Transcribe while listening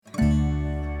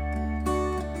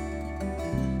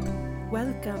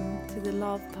Welcome to the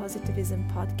Love Positivism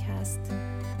podcast.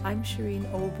 I'm Shireen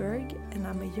Oberg, and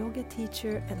I'm a yoga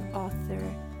teacher and author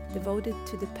devoted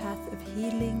to the path of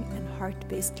healing and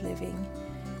heart-based living.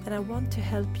 And I want to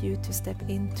help you to step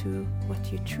into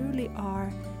what you truly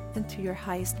are and to your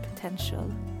highest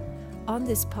potential. On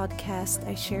this podcast,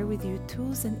 I share with you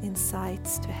tools and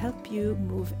insights to help you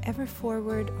move ever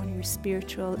forward on your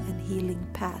spiritual and healing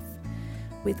path.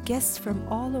 With guests from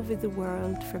all over the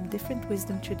world, from different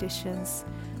wisdom traditions,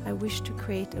 I wish to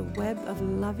create a web of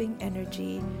loving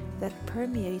energy that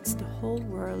permeates the whole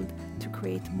world to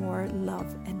create more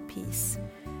love and peace.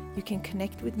 You can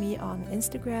connect with me on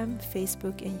Instagram,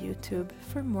 Facebook, and YouTube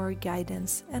for more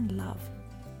guidance and love.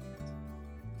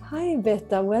 Hi,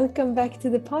 Beta. Welcome back to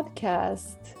the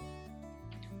podcast.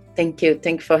 Thank you.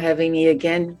 Thank you for having me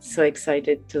again. So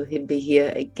excited to be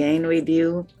here again with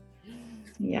you.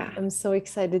 Yeah, I'm so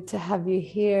excited to have you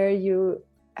here. You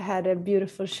had a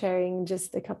beautiful sharing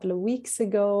just a couple of weeks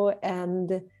ago,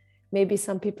 and maybe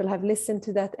some people have listened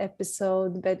to that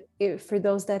episode, but for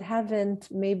those that haven't,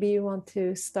 maybe you want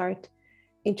to start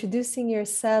introducing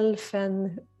yourself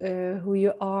and who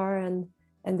you are and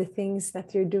the things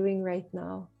that you're doing right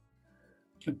now.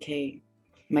 Okay.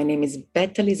 My name is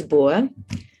Beta Lisboa.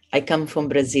 I come from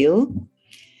Brazil.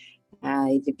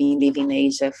 I've been living in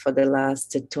Asia for the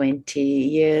last 20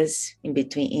 years, in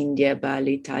between India,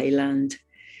 Bali, Thailand.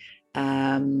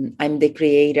 I'm the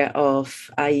creator of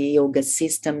a yoga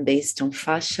system based on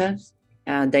fascia,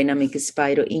 dynamic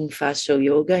spiral in fascial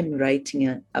yoga. I'm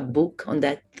writing a book on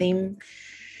that theme.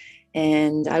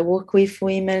 And I work with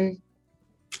women.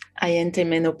 I entered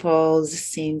menopause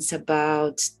since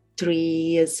about 3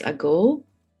 years ago.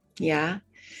 Yeah.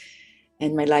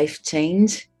 And my life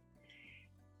changed.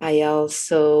 I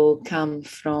also come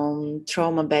from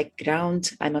trauma background.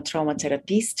 I'm a trauma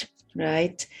therapist,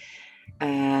 right?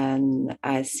 And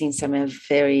since I'm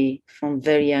from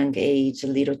very young age, a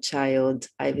little child,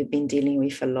 I've been dealing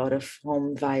with a lot of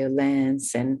home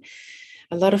violence and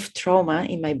a lot of trauma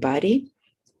in my body.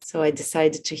 So I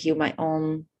decided to heal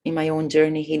in my own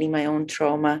journey, healing my own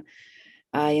trauma.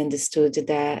 I understood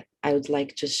that I would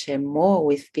like to share more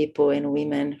with people and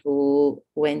women who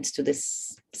went to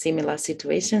this similar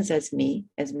situations as me,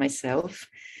 as myself.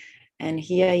 And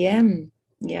here I am,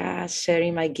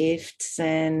 sharing my gifts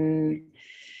and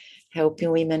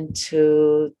helping women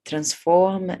to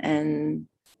transform and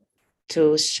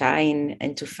to shine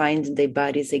and to find their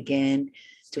bodies again,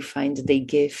 to find their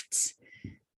gifts,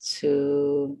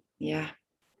 to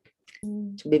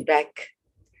be back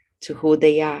to who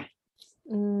they are.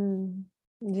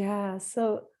 Yeah,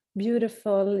 so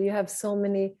beautiful. You have so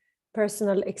many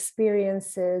personal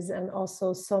experiences and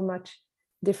also so much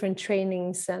different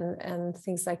trainings and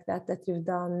things like that you've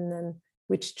done, and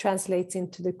which translates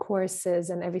into the courses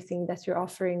and everything that you're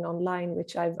offering online,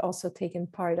 which I've also taken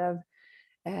part of,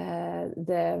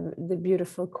 the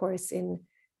beautiful course in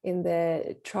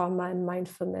the trauma and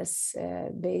mindfulness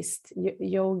based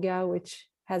yoga, which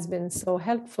has been so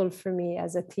helpful for me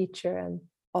as a teacher and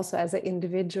also as an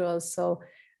individual. So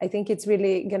I think it's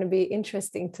really going to be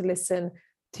interesting to listen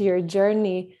to your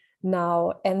journey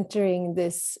now entering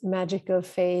this magical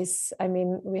phase. I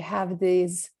mean, we have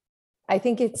these, I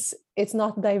think it's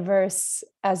not diverse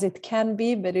as it can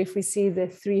be, but if we see the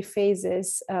three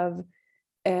phases of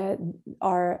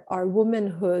our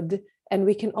womanhood, and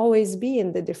we can always be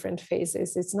in the different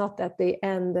phases. It's not that they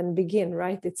end and begin,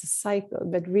 right? It's a cycle,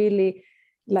 but really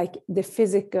like the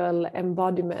physical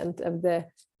embodiment of the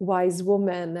wise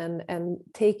woman and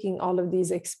taking all of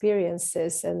these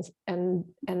experiences and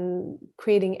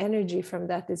creating energy from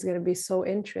that is going to be so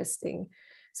interesting.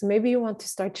 So maybe you want to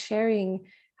start sharing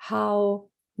how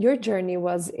your journey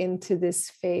was into this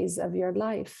phase of your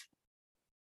life.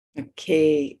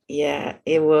 Okay, yeah,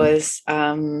 it was,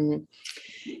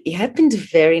 it happened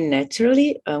very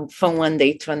naturally. From one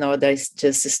day to another, I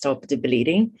just stopped the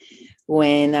bleeding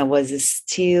when I was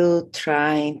still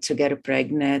trying to get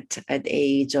pregnant at the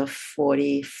age of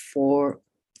 44,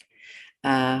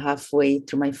 halfway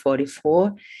through my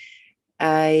 44.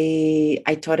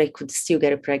 I thought I could still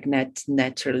get pregnant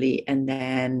naturally, and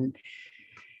then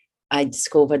I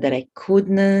discovered that I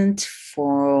couldn't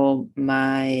for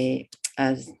my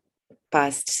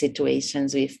past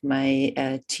situations with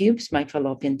my tubes, my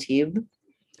fallopian tube.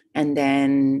 And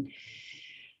then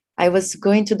I was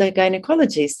going to the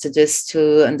gynecologist just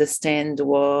to understand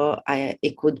what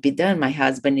it could be done. My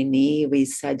husband and me, we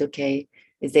said, okay,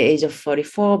 it's the age of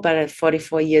 44, but a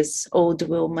 44 years old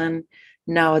woman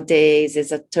nowadays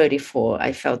is at 34.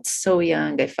 I felt so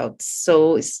young. I felt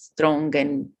so strong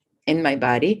and in my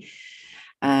body.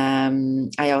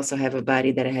 I also have a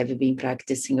body that I have been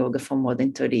practicing yoga for more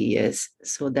than 30 years.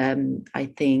 So then I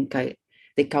think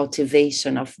the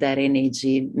cultivation of that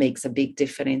energy makes a big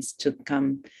difference to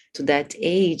come to that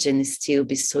age and still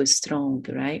be so strong,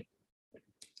 right?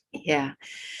 Yeah.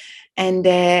 And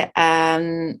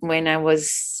when I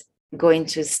was going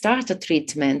to start a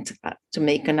treatment to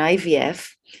make an IVF,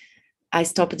 I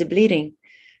stopped the bleeding.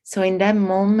 So in that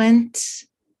moment,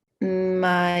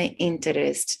 my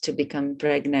interest to become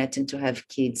pregnant and to have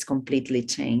kids completely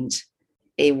changed.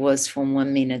 It was from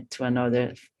one minute to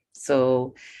another.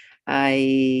 So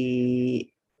I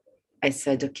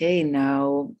said, okay,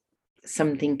 now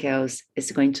something else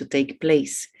is going to take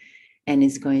place and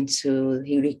is going to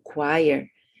require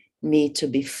me to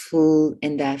be full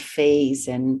in that phase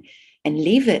and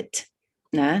live it.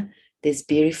 Nah? This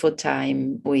beautiful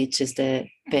time, which is the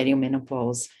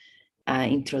perimenopause,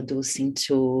 introducing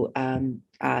to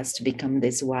us to become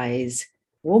this wise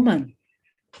woman.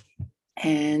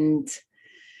 And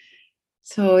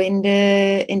so in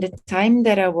the time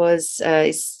that I was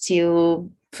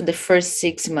still for the first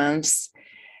 6 months,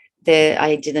 that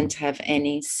I didn't have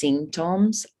any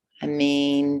symptoms. I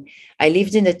mean, I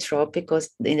lived in the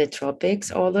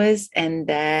tropics always, and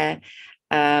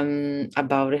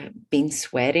about being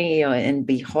sweaty and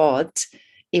be hot,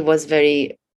 it was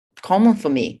very common for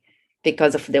me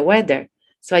because of the weather.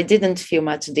 So I didn't feel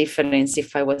much difference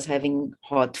if I was having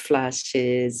hot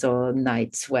flashes or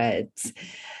night sweats.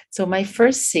 So my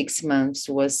first 6 months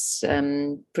was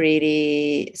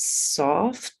pretty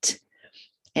soft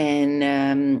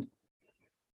and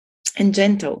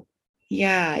gentle.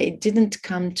 Yeah, it didn't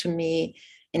come to me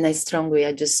in a strong way.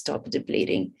 I just stopped the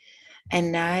bleeding.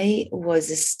 And I was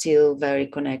still very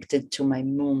connected to my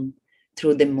moon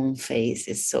through the moon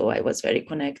phases. So I was very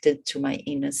connected to my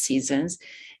inner seasons.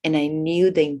 And I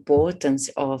knew the importance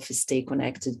of stay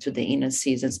connected to the inner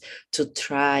seasons to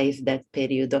thrive that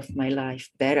period of my life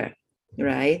better,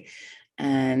 right?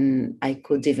 And I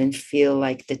could even feel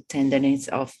like the tenderness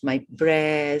of my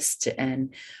breast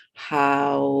and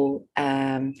how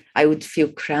I would feel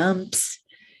cramps,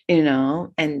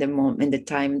 and the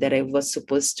time that I was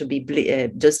supposed to be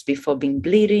just before being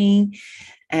bleeding.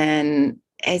 And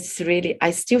it's really,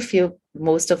 I still feel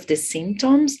most of the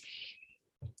symptoms.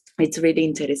 It's really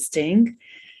interesting.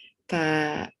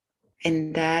 But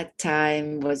in that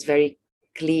time was very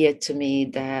clear to me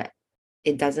that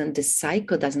the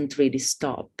cycle doesn't really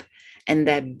stop. And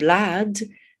that blood,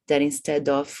 that instead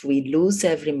of we lose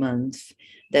every month,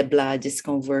 the blood is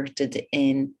converted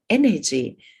in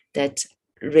energy that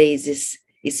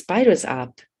spirals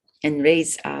up and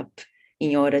raise up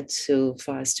in order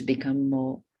for us to become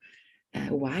more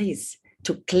wise,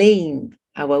 to claim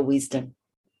our wisdom,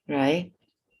 right?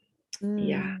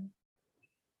 Yeah.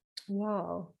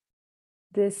 Wow.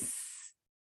 This,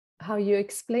 how you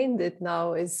explained it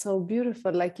now is so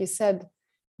beautiful. Like you said,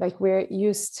 like we're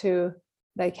used to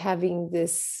like having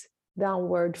this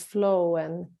downward flow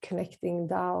and connecting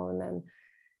down,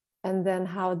 and then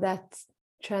how that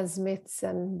transmits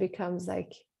and becomes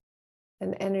like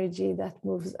an energy that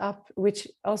moves up, which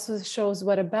also shows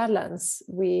what a balance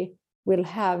we will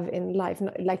have in life,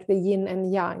 like the yin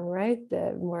and yang, right?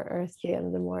 The more earthly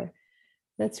and the more,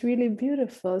 that's really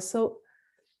beautiful. So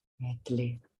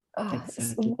Exactly. so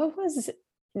Exactly. what was,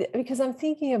 because I'm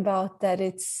thinking about that,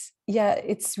 it's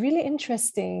really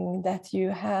interesting that you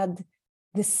had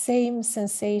the same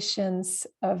sensations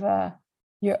of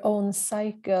your own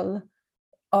cycle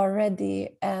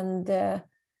already, and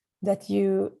that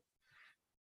you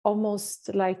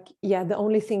almost like, yeah, the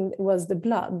only thing was the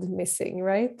blood missing,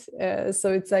 right?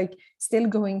 So it's like still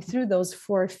going through those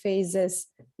 4 phases.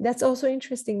 That's also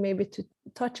interesting maybe to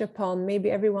touch upon.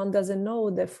 Maybe everyone doesn't know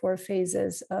the 4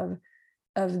 phases of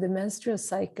the menstrual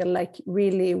cycle, like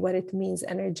really what it means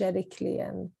energetically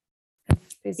and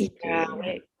physically.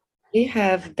 Yeah, we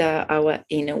have our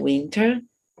inner winter.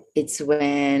 It's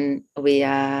when we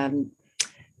are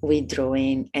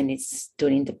withdrawing, and it's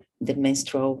during the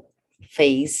menstrual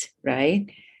phase,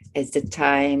 right? It's the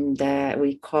time that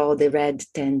we call the red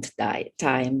tent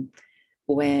time,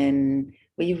 when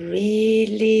we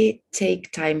really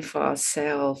take time for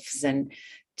ourselves and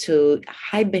to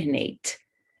hibernate.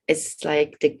 It's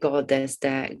like the goddess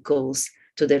that goes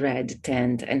to the red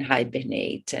tent and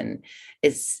hibernate, and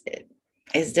it's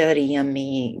the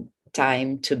yummy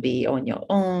time to be on your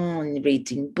own,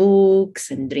 reading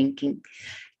books and drinking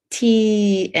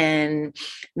tea, and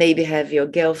maybe have your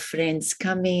girlfriends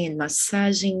coming and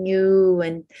massaging you,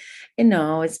 and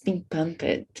it's being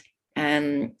pumped.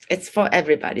 And it's for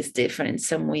everybody's different.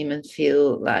 Some women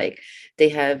feel like they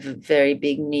have a very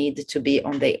big need to be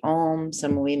on their own.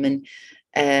 Some women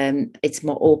It's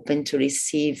more open to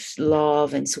receive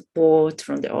love and support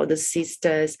from the other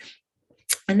sisters.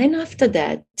 And then after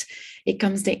that, it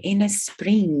comes the inner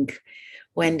spring,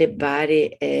 when the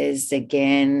body is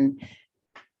again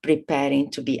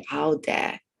preparing to be out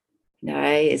there.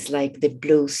 Right? It's like the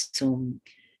blossom,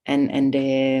 and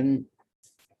the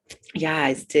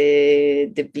it's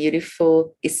the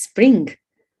beautiful spring,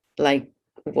 like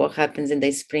what happens in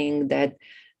the spring, that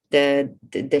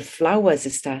the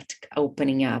flowers start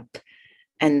opening up,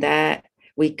 and that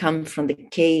we come from the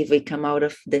cave, we come out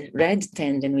of the red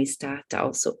tent, and we start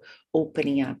also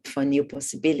opening up for new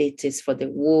possibilities for the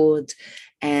wood,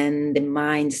 and the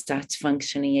mind starts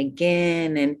functioning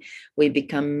again, and we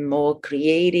become more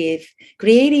creative.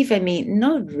 I mean,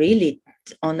 not really,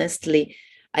 honestly.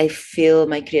 I feel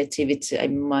my creativity,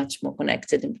 I'm much more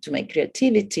connected to my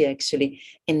creativity actually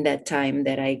in that time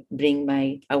that I bring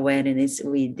my awareness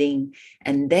within,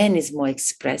 and then it's more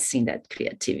expressing that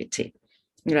creativity,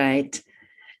 right?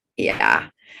 Yeah.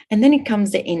 And then it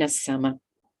comes the inner summer.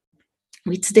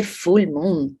 It's the full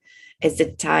moon. It's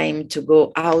the time to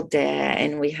go out there,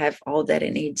 and we have all that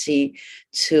energy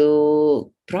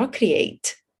to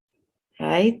procreate,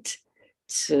 right?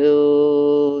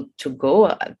 To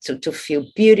go to feel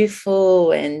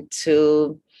beautiful, and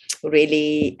to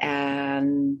really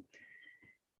to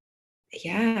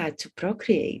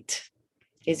procreate.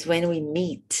 Is when we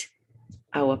meet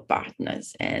our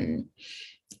partners, and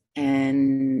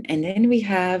then we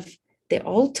have the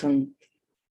autumn.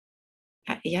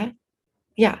 Yeah.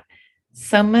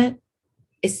 Summer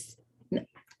is no.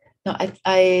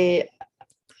 I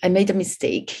made a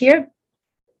mistake here.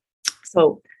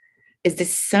 So is the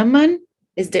summer,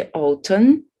 is the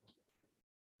autumn,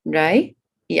 right?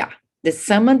 Yeah, the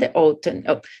summer, the autumn,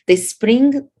 the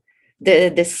spring,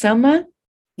 the summer,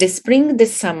 the spring, the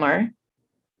summer.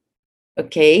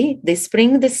 Okay, the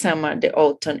spring, the summer, the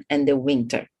autumn, and the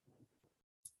winter.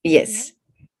 Yes,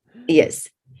 yes,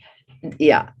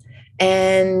 yeah.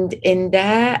 And in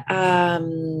that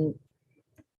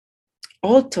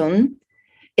autumn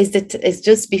is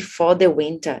just before the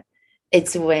winter.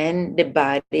 It's when the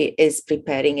body is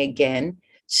preparing again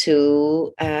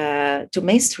to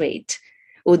menstruate.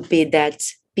 Would be that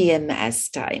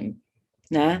PMS time,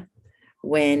 nah?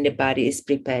 When the body is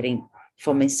preparing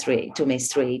for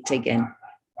menstruate again,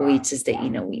 which is the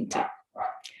inner winter.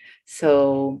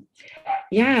 So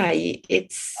yeah,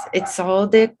 it's all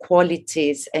the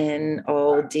qualities and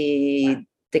all the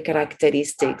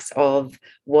characteristics of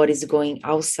what is going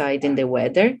outside in the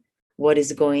weather, what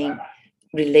is going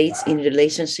relates in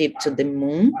relationship to the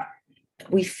moon,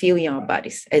 we feel in our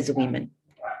bodies as women,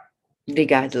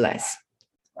 regardless.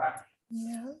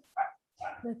 Yeah,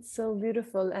 that's so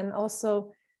beautiful. And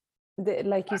also,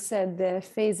 like you said, the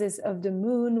phases of the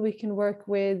moon we can work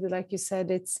with. Like you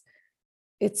said, it's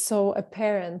so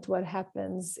apparent what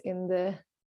happens in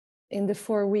the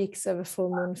 4 weeks of a full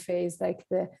moon phase, like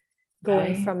the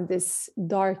going Right. from this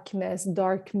darkness,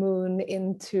 dark moon,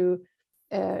 into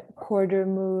a quarter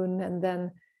moon, and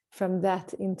then from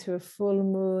that into a full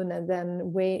moon, and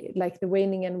then like the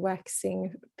waning and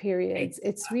waxing periods.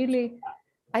 It's really,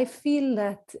 I feel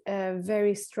that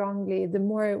very strongly. The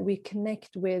more we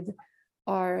connect with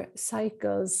our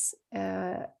cycles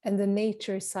and the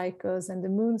nature cycles and the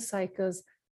moon cycles,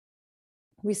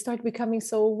 we start becoming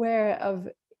so aware of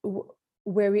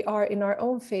where we are in our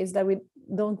own phase, that we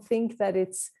don't think that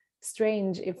it's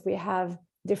strange if we have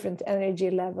different energy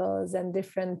levels and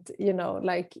different,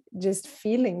 like just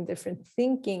feeling different,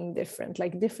 thinking different,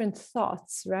 like different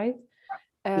thoughts, right?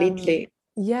 Completely.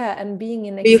 Yeah, and being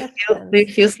in Do you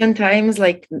acceptance. feel sometimes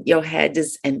like your head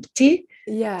is empty?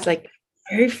 Yeah. It's like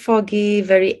very foggy,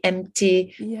 very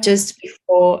empty, Yeah. just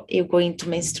before you go into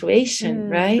menstruation,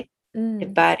 right? The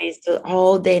body,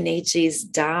 all the energy is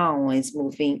down, is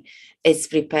moving, it's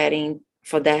preparing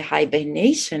for that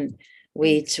hibernation,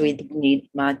 which we don't need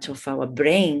much of our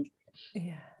brain.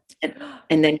 Yeah.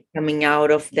 And then coming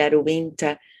out of that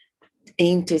winter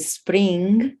into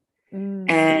spring,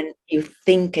 and you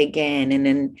think again, and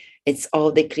then it's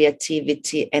all the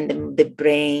creativity, and the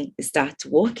brain starts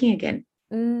working again.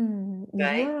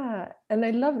 Right? Yeah, and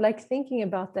I love like thinking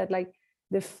about that, like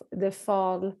the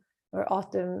fall or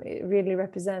autumn, it really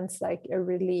represents like a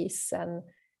release and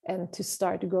to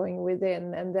start going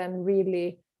within, and then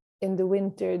really in the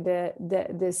winter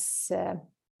this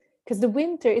because the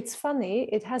winter, it's funny,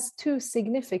 it has two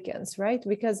significance, right?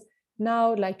 Because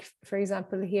now, like for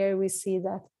example, here we see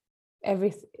that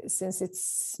since it's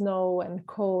snow and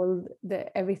cold,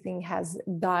 everything has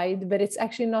died, but it's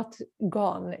actually not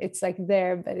gone. It's like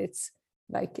there, but it's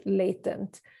like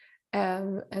latent.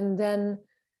 And then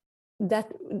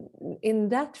that in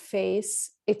that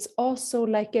phase, it's also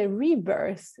like a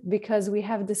rebirth, because we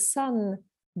have the sun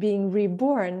being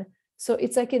reborn. So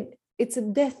it's like it's a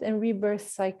death and rebirth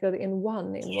cycle in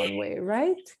one way,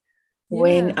 right?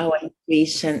 When our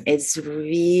intuition is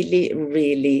really,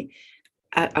 really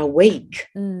awake,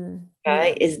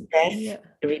 right? Is death,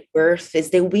 rebirth, is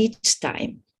the witch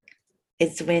time.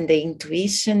 It's when the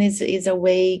intuition is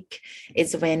awake.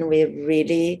 It's when we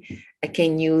really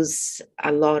can use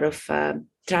a lot of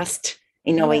trust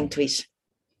in our intuition.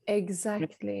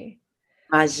 Exactly.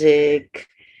 Magic.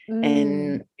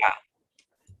 And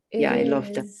I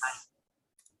love that.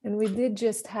 And we did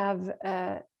just have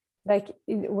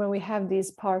when we have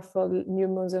these powerful new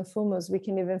moons and full moons, we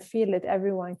can even feel it.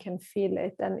 Everyone can feel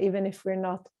it, and even if we're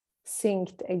not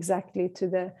synced exactly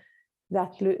to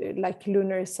that like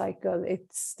lunar cycle, it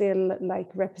still like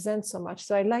represents so much.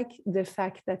 So I like the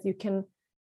fact that you can,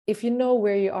 if you know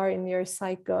where you are in your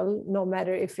cycle, no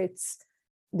matter if it's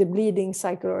the bleeding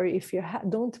cycle or if you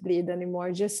don't bleed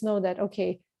anymore, just know that,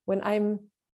 okay, when I'm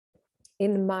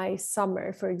in my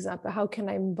summer, for example, how can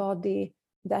I embody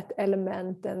that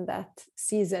element and that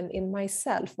season in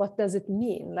myself? What does it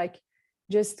mean? Like,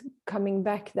 just coming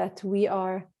back that we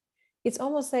are, it's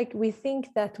almost like we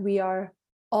think that we are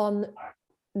on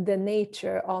the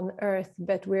nature on earth,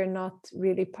 but we're not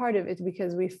really part of it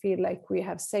because we feel like we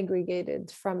have segregated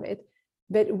from it.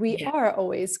 But we are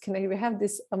always connected. We have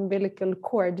this umbilical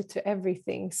cord to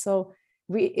everything. So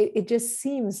it just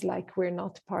seems like we're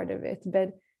not part of it.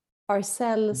 But our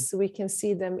cells, we can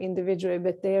see them individually,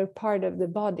 but they are part of the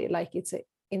body, like it's an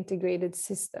integrated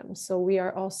system. So we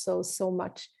are also so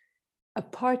much a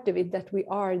part of it that we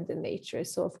are the nature.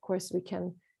 So of course we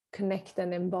can connect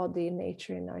and embody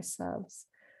nature in ourselves.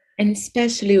 And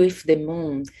especially with the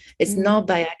moon, it's not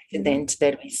by accident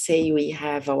that we say we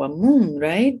have our moon,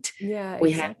 right? Yeah,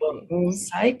 we have our moon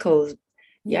cycles.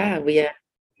 We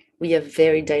are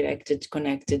very directed,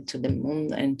 connected to the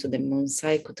moon and to the moon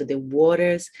cycle, to the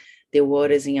waters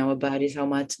in our bodies, how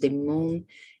much the moon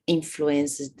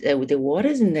influences the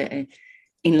waters in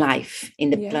life, in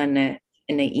the planet,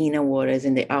 in the inner waters,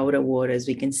 in the outer waters.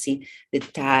 We can see the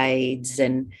tides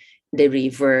and the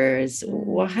rivers.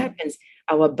 What happens?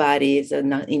 Our bodies are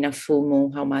not in a full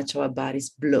moon, how much our bodies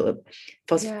blow.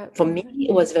 For me,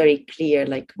 it was very clear,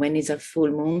 like when it's a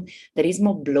full moon, there is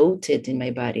more bloated in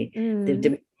my body.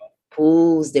 The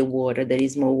pulls the water, there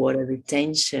is more water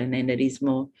retention, and there is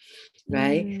more,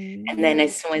 right? And then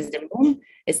as soon as the moon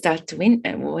starts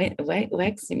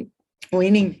waxing,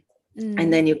 winning,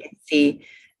 and then you can see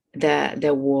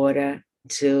the water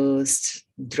just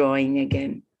drawing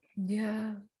again.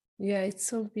 Yeah, it's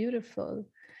so beautiful.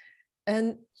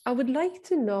 And I would like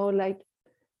to know, like,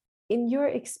 in your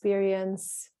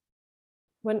experience,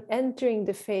 when entering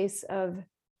the phase of,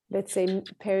 let's say,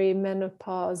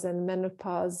 perimenopause and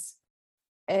menopause,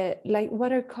 like,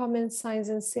 what are common signs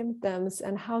and symptoms,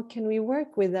 and how can we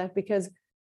work with that? Because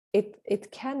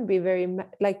it can be very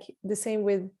like the same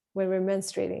with when we're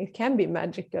menstruating. It can be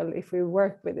magical if we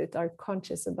work with it, are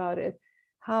conscious about it.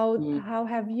 What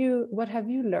have you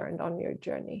learned on your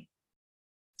journey?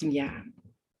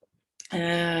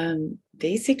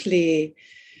 Basically,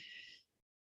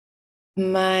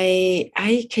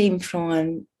 I came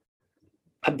from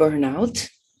a burnout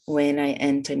when I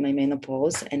entered my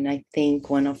menopause, and I think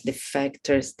one of the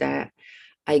factors that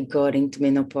I got into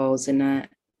menopause and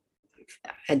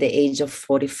at the age of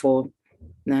 44,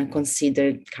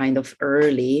 considered kind of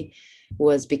early,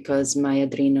 was because my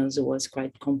adrenals was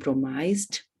quite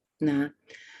compromised.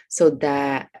 So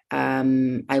that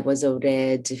I was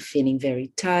already feeling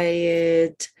very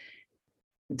tired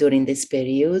during this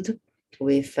period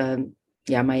with,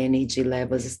 my energy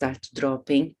levels start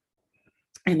dropping.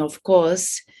 And of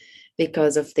course,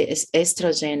 because of the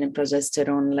estrogen and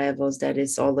progesterone levels that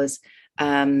is always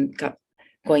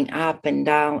going up and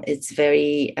down, it's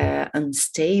very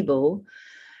unstable.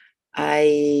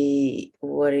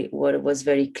 What was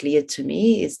very clear to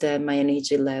me is that my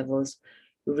energy levels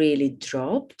really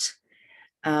dropped.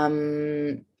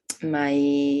 My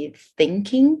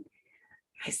thinking,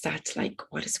 I start like,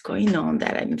 what is going on?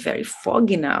 That I'm very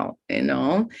foggy now,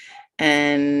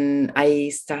 and I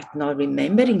start not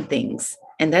remembering things.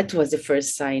 And that was the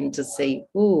first sign to say,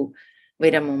 oh,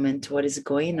 wait a moment, what is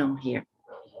going on here?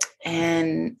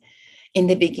 And in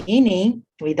the beginning,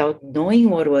 without knowing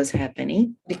what was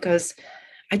happening, because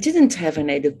I didn't have an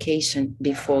education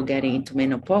before getting into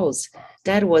menopause.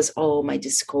 That was all my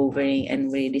discovery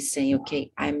and really saying,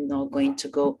 okay, I'm not going to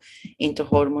go into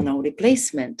hormonal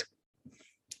replacement.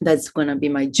 That's going to be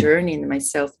my journey and my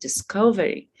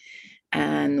self-discovery.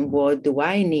 and what do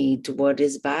I need, what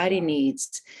his body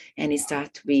needs, and he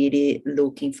start really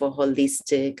looking for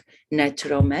holistic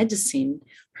natural medicine,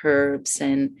 herbs,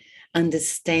 and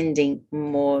understanding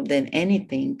more than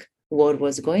anything what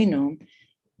was going on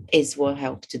is what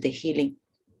helped the healing,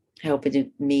 helped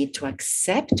me to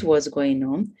accept what's going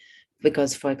on.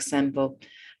 Because, for example,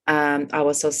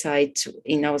 our society,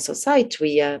 in our society,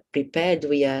 we are prepared,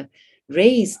 we are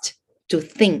raised to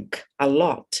think a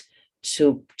lot,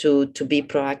 to be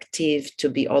proactive, to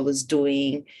be always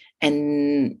doing,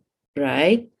 and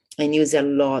right, and use a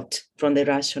lot from the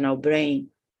rational brain.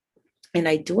 And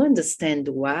I do understand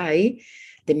why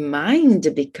the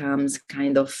mind becomes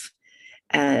kind of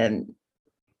um,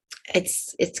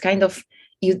 it's kind of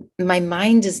you, my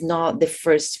mind is not the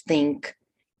first thing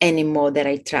anymore that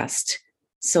I trust.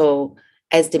 So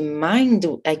as the mind,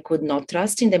 I could not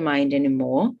trust in the mind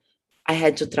anymore. I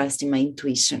had to trust in my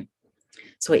intuition.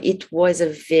 So it was a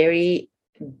very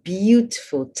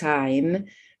beautiful time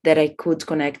that I could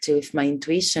connect with my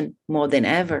intuition more than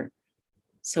ever.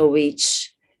 So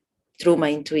which through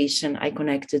my intuition I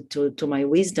connected to my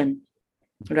wisdom,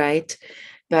 right?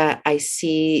 But I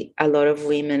see a lot of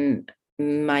women,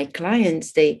 my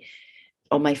clients, they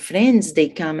or my friends, they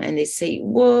come and they say,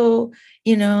 whoa,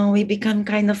 we become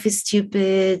kind of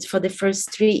stupid for the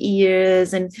first 3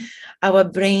 years and our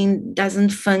brain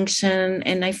doesn't function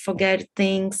and I forget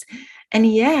things.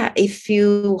 And yeah, if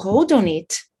you hold on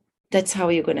it, that's how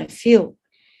you're going to feel.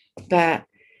 But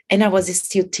and I was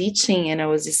still teaching and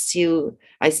I still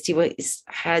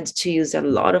had to use a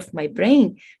lot of my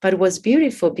brain, but it was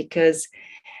beautiful because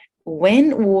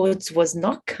when words was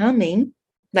not coming,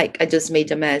 like I just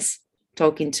made a mess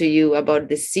talking to you about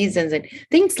the seasons and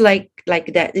things like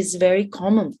that is very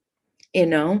common, you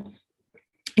know.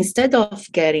 Instead of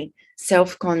getting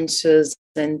self-conscious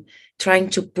and trying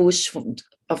to push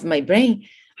of my brain,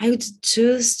 I would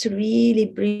just really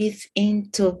breathe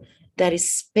into that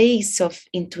space of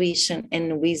intuition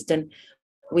and wisdom,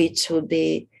 which would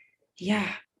be,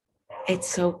 yeah,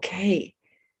 it's okay.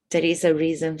 There is a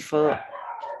reason for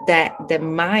that, the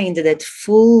mind, that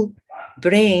full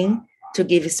brain, to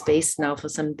give space now for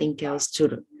something else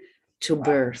to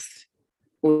birth,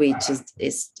 which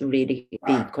is really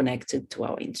being connected to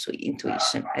our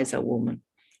intuition as a woman.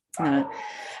 Uh,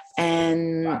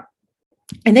 and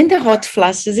and then the hot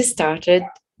flashes started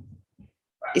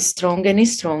stronger and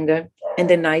stronger, and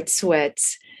the night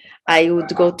sweats. I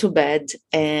would go to bed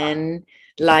and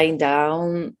lying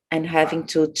down and having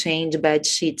to change bed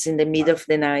sheets in the middle of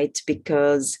the night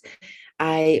because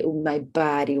my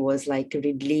body was like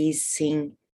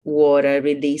releasing water,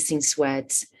 releasing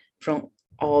sweats from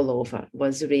all over. It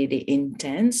was really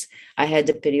intense. I had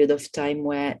a period of time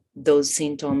where those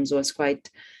symptoms was quite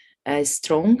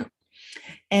strong.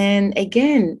 And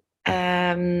again,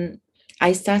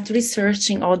 I started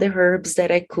researching all the herbs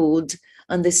that I could,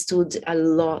 understood a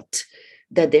lot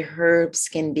that the herbs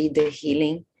can be the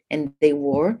healing, and they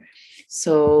were.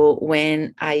 So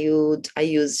when I would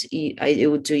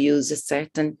use a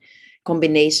certain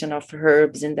combination of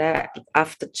herbs, and that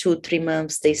after 2-3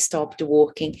 months they stopped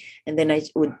working, and then I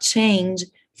would change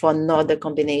for another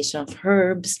combination of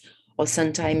herbs, or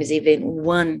sometimes even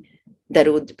one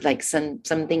that would like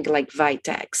something like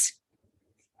Vitex,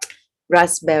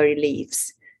 raspberry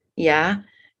leaves. Yeah,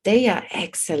 they are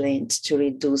excellent to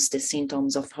reduce the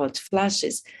symptoms of hot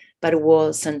flashes. But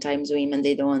what sometimes women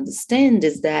they don't understand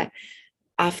is that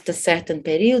after certain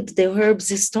period, the herbs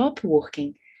stop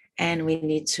working, and we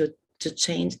need to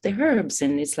change the herbs.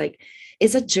 And it's like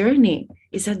it's a journey.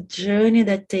 It's a journey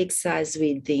that takes us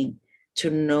within to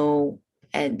know,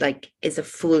 and like it's a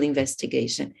full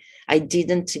investigation. I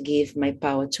didn't give my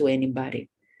power to anybody.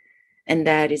 And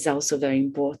that is also very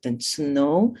important to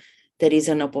know there is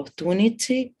an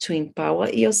opportunity to empower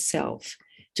yourself,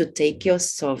 to take your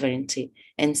sovereignty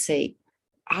and say,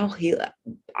 I'll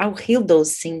heal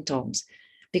those symptoms,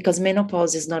 because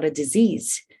menopause is not a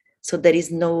disease. So there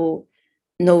is no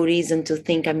reason to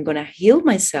think I'm going to heal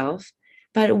myself.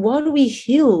 But what we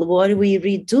heal, what we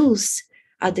reduce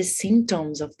are the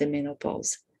symptoms of the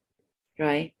menopause,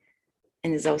 right?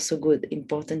 And it's also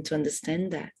important to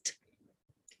understand that.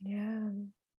 Yeah.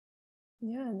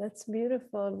 Yeah, that's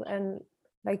beautiful. And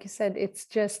like you said, it's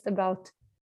just about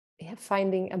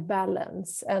finding a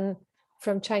balance. And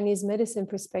from Chinese medicine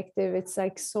perspective, it's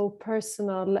like so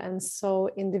personal and so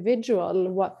individual.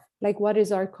 What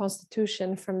is our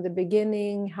constitution from the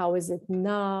beginning? How is it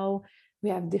now? We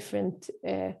have different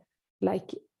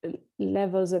like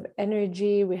levels of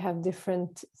energy. We have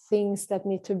different things that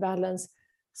need to balance.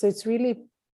 So it's really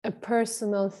a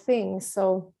personal thing.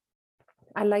 So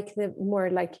I like the more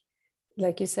like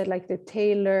like you said, like the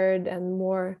tailored and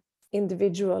more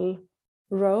individual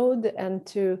road, and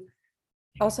to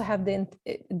also have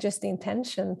just the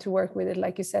intention to work with it,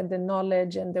 like you said, the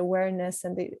knowledge and the awareness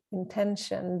and the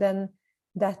intention, then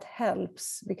that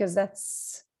helps, because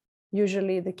that's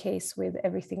usually the case with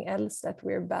everything else that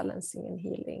we're balancing and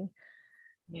healing.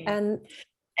 Yeah.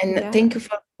 And thank you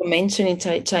for mentioning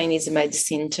Chinese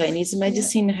medicine. Chinese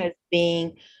medicine has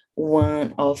been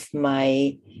one of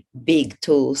my big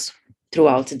tools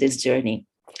throughout this journey.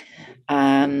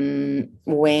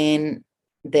 When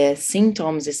the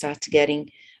symptoms start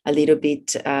getting a little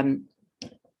bit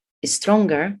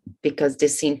stronger, because the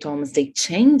symptoms, they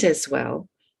change as well,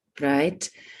 right?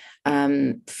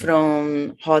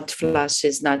 From hot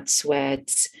flashes, night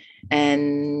sweats,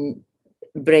 and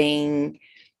brain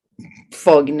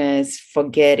fogginess,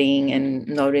 forgetting and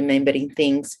not remembering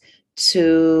things,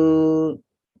 to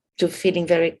feeling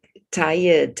very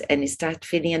tired and start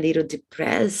feeling a little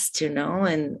depressed,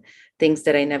 and things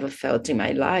that I never felt in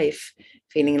my life,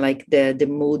 feeling like the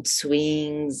mood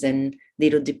swings and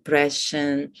little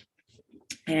depression,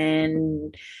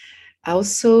 and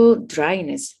also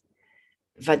dryness,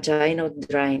 vaginal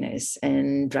dryness,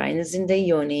 and dryness in the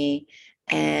yoni,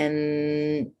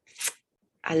 and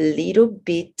a little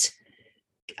bit,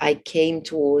 I came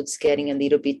towards getting a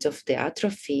little bit of the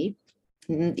atrophy.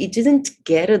 It didn't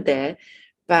get there,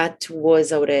 but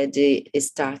was already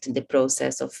starting the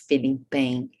process of feeling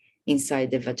pain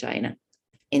inside the vagina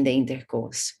in the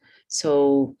intercourse.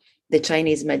 So the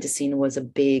Chinese medicine was a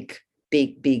big,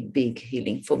 big, big, big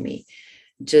healing for me.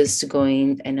 Just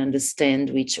going and understand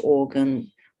which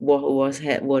organ, what was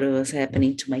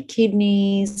happening to my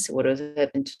kidneys, what was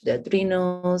happening to the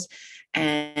adrenals,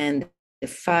 and the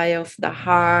fire of the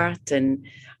heart, and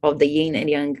of the yin and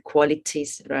yang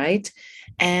qualities, right?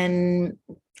 And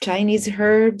Chinese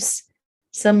herbs,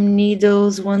 some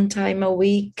needles one time a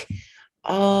week,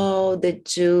 all the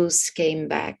juice came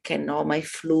back and all my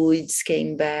fluids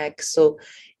came back. So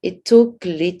it took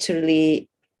literally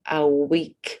a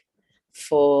week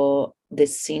for the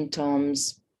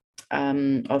symptoms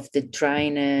of the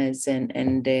dryness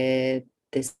and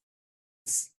this,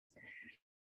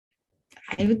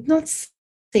 I would not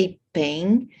say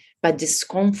pain, but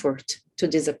discomfort to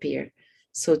disappear.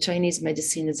 So Chinese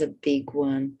medicine is a big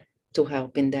one to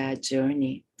help in that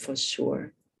journey, for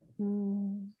sure.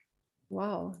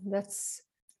 Wow, that's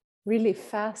really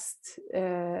fast,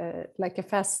 like a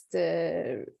fast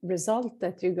result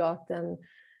that you got, and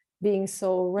being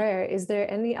so rare. Is there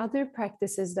any other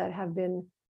practices that have been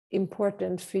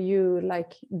important for you,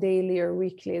 like daily or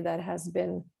weekly, that has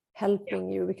been helping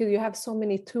you? Because you have so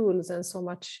many tools and so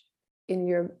much in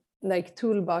your like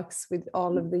toolbox with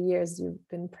all of the years you've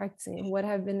been practicing. What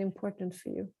have been important for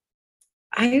you?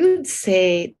 I would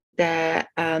say that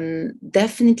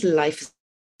definitely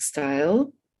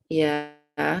lifestyle. Yeah.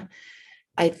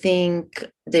 I think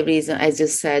the reason, as you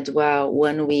said, well,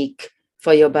 1 week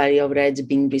for your body already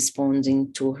been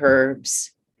responding to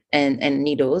herbs and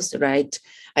needles, right?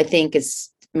 I think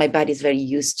it's my body is very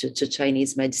used to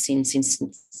Chinese medicine since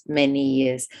many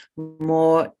years.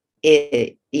 More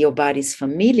your body is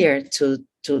familiar to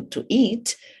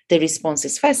eat, the response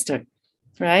is faster,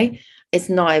 right? It's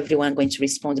not everyone going to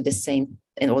respond to the same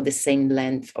or the same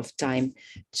length of time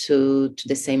to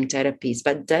the same therapies,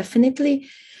 but definitely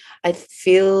I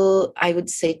feel I would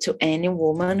say to any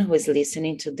woman who is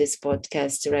listening to this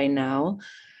podcast right now,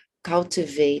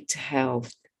 cultivate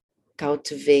health,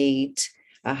 cultivate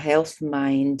a health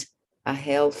mind, a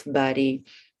health body,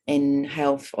 and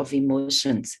health of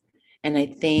emotions. And I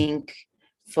think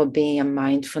for being a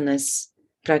mindfulness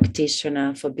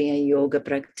practitioner, for being a yoga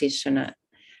practitioner,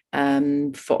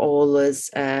 for all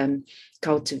us,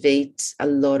 cultivate a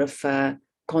lot of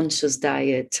conscious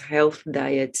diet, health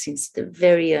diet since the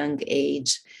very young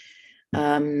age.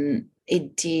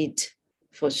 It did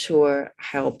for sure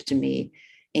helped me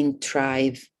in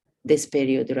thrive this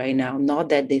period right now. Not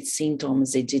that the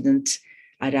symptoms, they didn't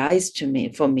arise to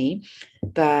me for me,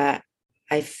 but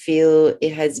I feel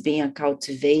it has been a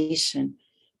cultivation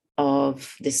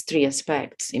of these three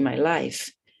aspects in my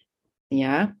life.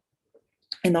 Yeah.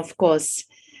 And of course,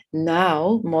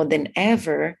 now more than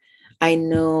ever, I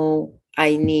know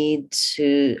I need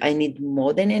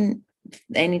more than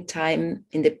any time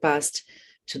in the past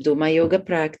to do my yoga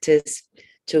practice,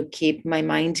 to keep my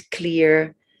mind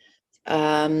clear.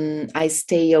 I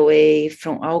stay away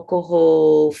from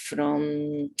alcohol,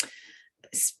 from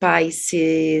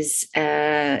spicy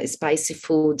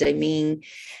food. I mean,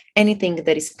 anything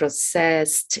that is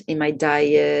processed in my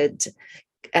diet,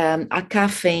 a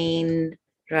caffeine,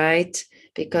 right?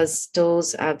 Because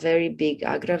those are very big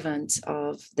aggravants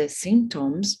of the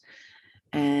symptoms.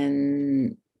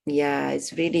 And yeah,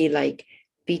 it's really like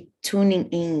be tuning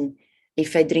in.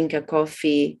 If I drink a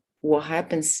coffee, what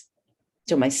happens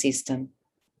to my system,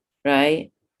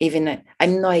 right? Even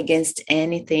I'm not against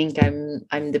anything.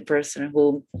 I'm the person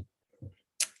who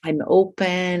I'm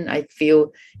open. I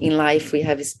feel in life we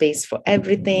have a space for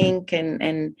everything,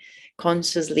 and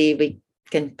consciously we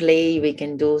can play, we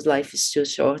can do. Life is too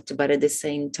short, but at the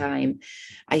same time,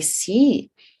 I see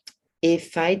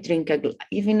if I drink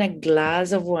even a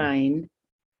glass of wine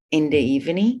in the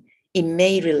evening, it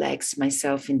may relax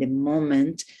myself in the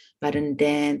moment, but and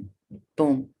then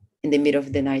boom, in the middle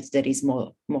of the night there is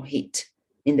more heat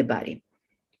in the body.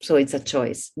 So it's a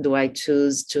choice. Do I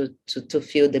choose to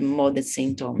feel the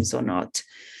symptoms or not?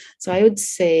 So I would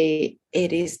say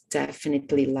it is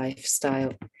definitely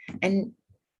lifestyle, and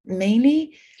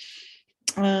mainly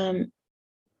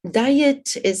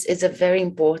diet is a very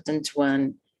important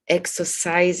one.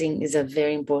 Exercising is a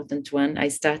very important one. I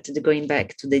started going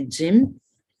back to the gym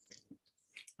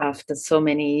after so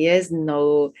many years.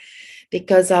 No,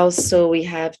 because also we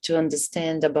have to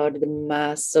understand about the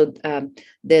muscle,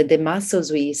 the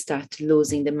muscles we start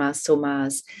losing, the muscle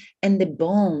mass and the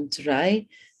bones, right?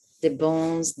 The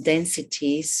bones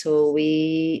density. So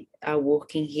we are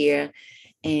working here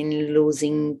in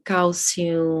losing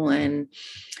calcium. And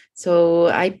so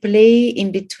I play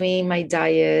in between my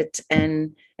diet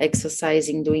and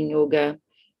exercising, doing yoga,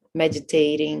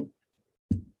 meditating,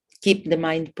 keep the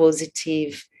mind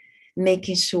positive,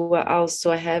 making sure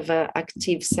also I have an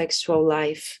active sexual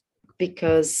life.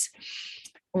 Because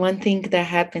one thing that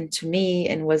happened to me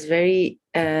and was very,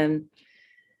 in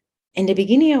the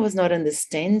beginning, I was not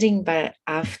understanding, but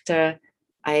after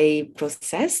I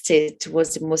processed it,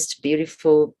 was the most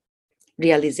beautiful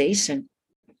realization.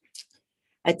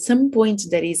 At some point,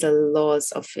 there is a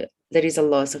loss of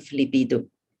libido.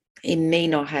 It may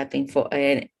not happen for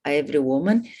every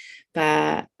woman,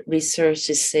 but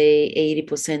researchers say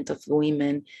 80% of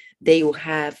women, they will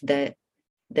have the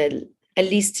at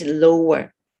least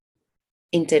lower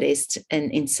interest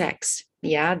in sex.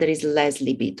 Yeah, there is less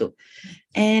libido.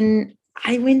 And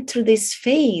I went through this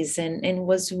phase, and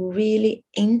was really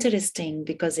interesting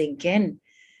because again,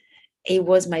 it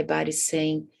was my body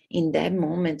saying in that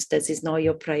moment, this is not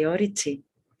your priority.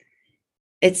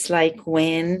 It's like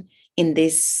when in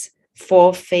these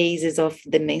 4 phases of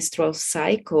the menstrual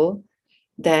cycle,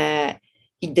 that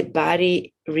the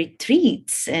body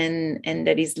retreats, and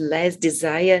there is less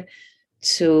desire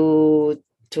to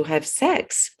have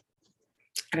sex,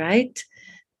 right?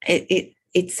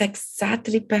 It's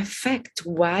exactly perfect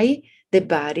why the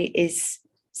body is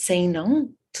saying no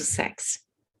to sex.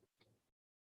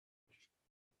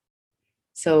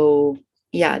 So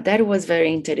yeah, that was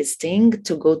very interesting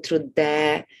to go through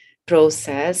that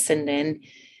process, and then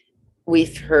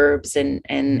with herbs and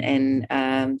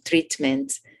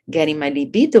treatments, getting my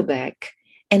libido back.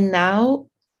 And now,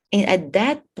 at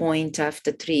that point,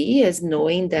 after 3 years,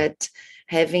 knowing that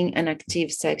having an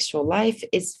active sexual life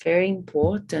is very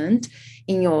important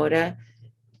in order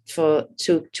to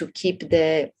keep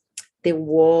the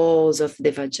walls of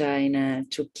the vagina,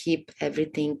 to keep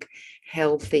everything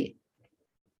healthy.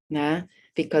 Né?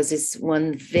 Because it's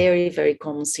one very, very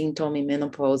common symptom in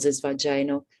menopause is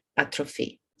vaginal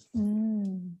atrophy.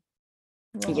 Wow.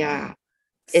 Yeah,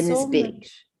 and it's So big.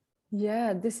 much.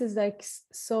 Yeah, this is like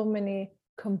so many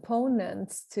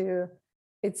components to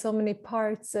it, so many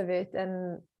parts of it,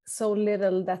 and so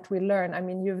little that we learn. I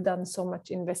mean, you've done so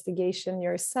much investigation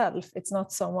yourself. It's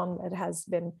not someone that has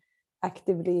been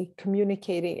actively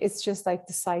communicating. It's just like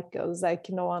the cycles, like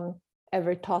no one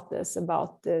ever taught us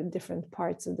about the different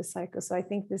parts of the cycle. So I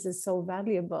think this is so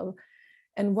valuable.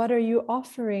 And what are you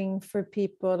offering for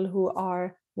people who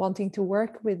are wanting to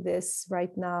work with this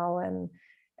right now, and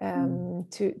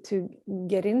to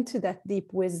get into that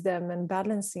deep wisdom and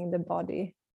balancing the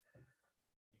body?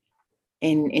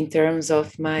 In terms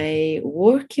of my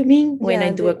work, you mean when I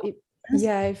Yeah, do a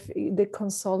if the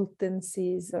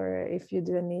consultancies, or if you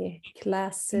do any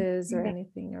classes or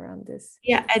anything around this.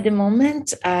 yeah, at the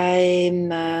moment I'm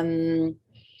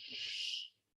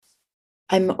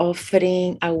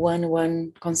offering a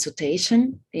one-on-one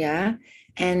consultation, yeah,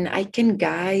 and I can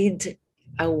guide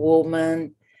a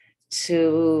woman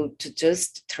to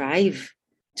just thrive,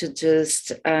 to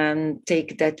just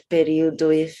take that period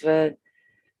with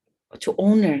to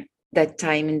honor that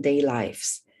time in their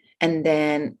lives. And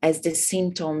then as the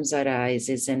symptoms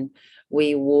arises, and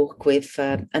we work with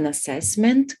an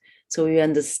assessment, so we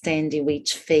understand in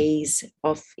which phase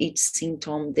of each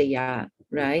symptom they are,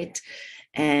 right?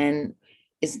 And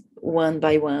is one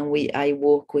by one, I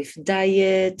work with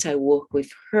diet, I work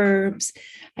with herbs,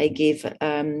 I give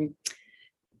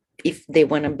if they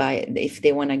want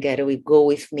to get away, go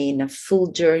with me in a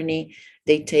full journey.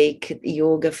 They take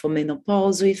yoga for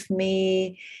menopause with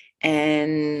me,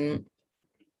 and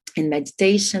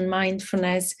meditation,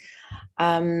 mindfulness.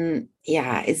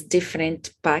 It's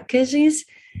different packages,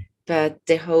 but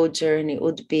the whole journey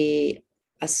would be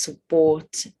a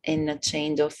support and a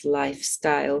change of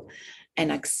lifestyle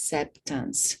and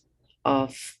acceptance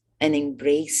of and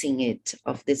embracing it,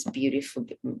 of this beautiful,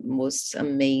 most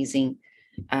amazing,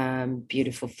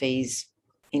 beautiful phase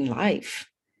in life.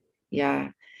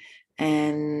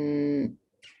 And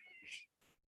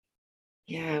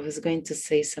I was going to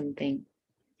say something.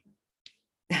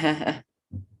 That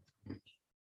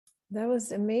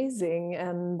was amazing.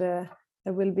 And I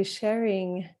will be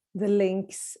sharing the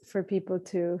links for people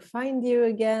to find you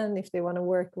again if they want to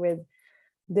work with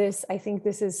this. I think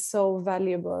this is so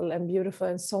valuable and beautiful,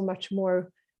 and so much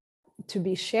more to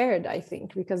be shared, I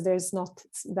think, because there's not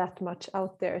that much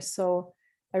out there. So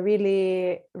I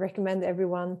really recommend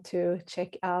everyone to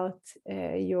check out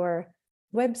your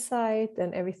website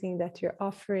and everything that you're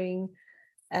offering.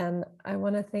 And I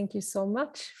want to thank you so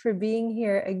much for being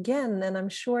here again. And I'm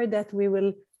sure that we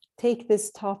will take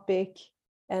this topic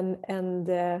and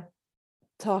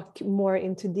talk more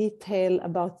into detail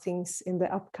about things in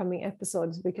the upcoming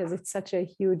episodes, because it's such a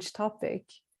huge topic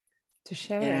to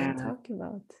share and talk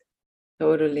about.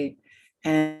 Totally.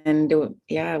 And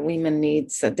women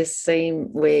needs the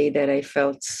same way that I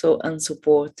felt so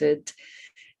unsupported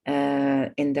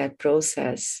in that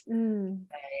process.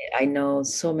 I know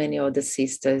so many other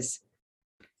sisters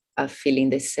are feeling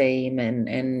the same, and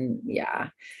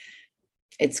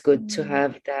it's good to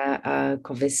have the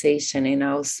conversation, and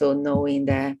also knowing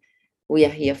that we are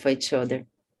here for each other.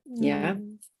 Yeah.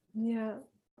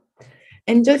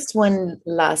 And just one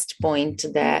last point,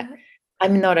 that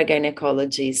I'm not a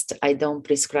gynecologist. I don't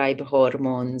prescribe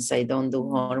hormones. I don't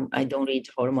do I don't read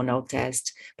hormonal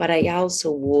tests, but I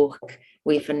also work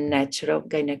with a natural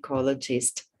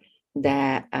gynecologist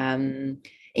that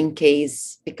in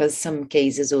case, because some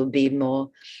cases will be more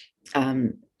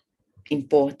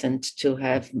important to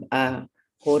have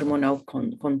hormonal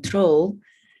control,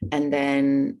 and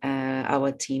then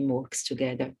our team works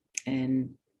together,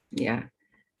 and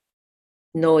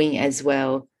knowing as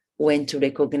well when to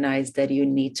recognize that you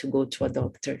need to go to a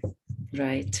doctor,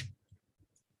 right?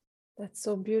 That's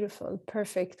so beautiful.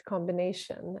 Perfect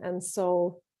combination, and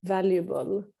so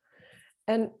valuable.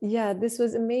 And this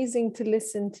was amazing to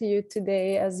listen to you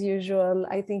today, as usual.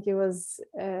 I think it was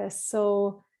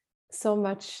so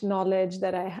much knowledge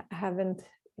that I haven't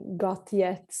got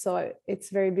yet. So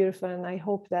it's very beautiful. And I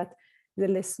hope that the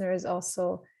listeners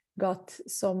also got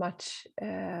so much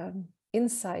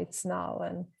insights now,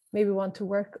 and maybe want to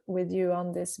work with you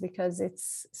on this, because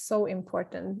it's so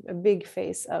important, a big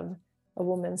phase of a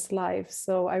woman's life.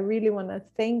 So I really want to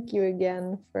thank you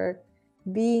again for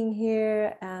being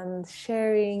here and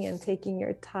sharing and taking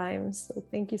your time. So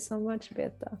thank you so much,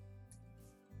 Beta.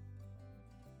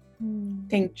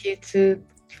 Thank you too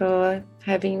for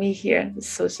having me here. It's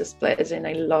such a pleasure, and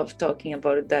I love talking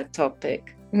about that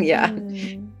topic.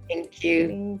 Thank you.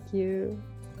 Thank you.